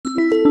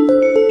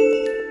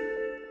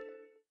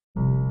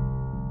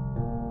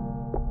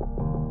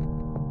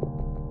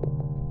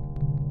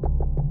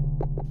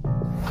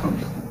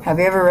Have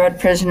you ever read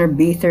Prisoner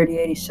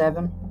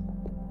B3087?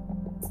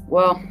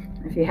 Well,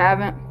 if you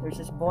haven't, there's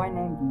this boy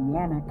named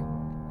Yannick,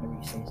 whatever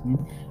you say his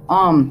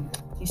name.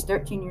 He's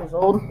 13 years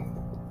old.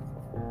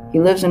 He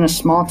lives in a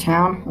small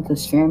town with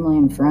his family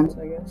and friends,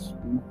 I guess.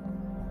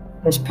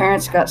 His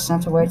parents got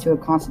sent away to a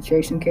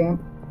concentration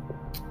camp.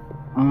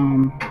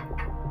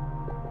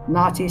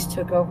 Nazis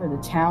took over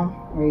the town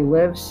where he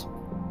lives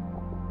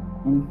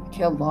and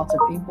killed lots of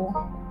people.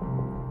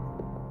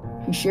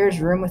 He shares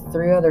room with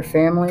 3 other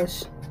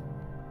families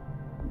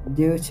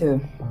due to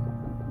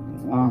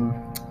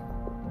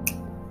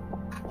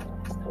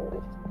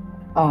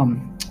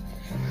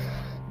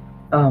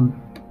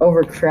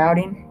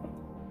overcrowding.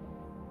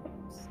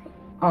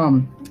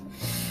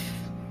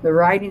 The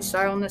writing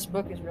style in this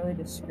book is really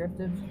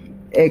descriptive.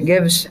 It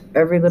gives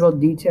every little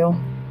detail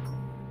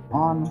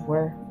on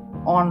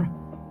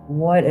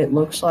what it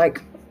looks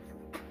like.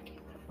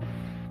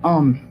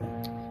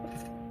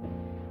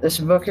 This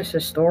book is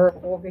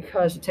historical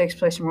because it takes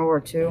place in World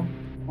War II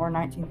or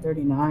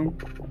 1939,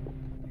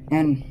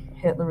 and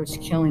Hitler was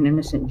killing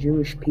innocent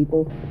Jewish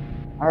people.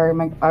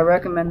 I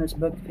recommend this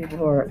book to people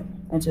who are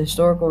into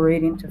historical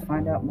reading. To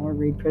find out more,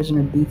 read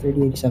Prisoner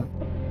B3087.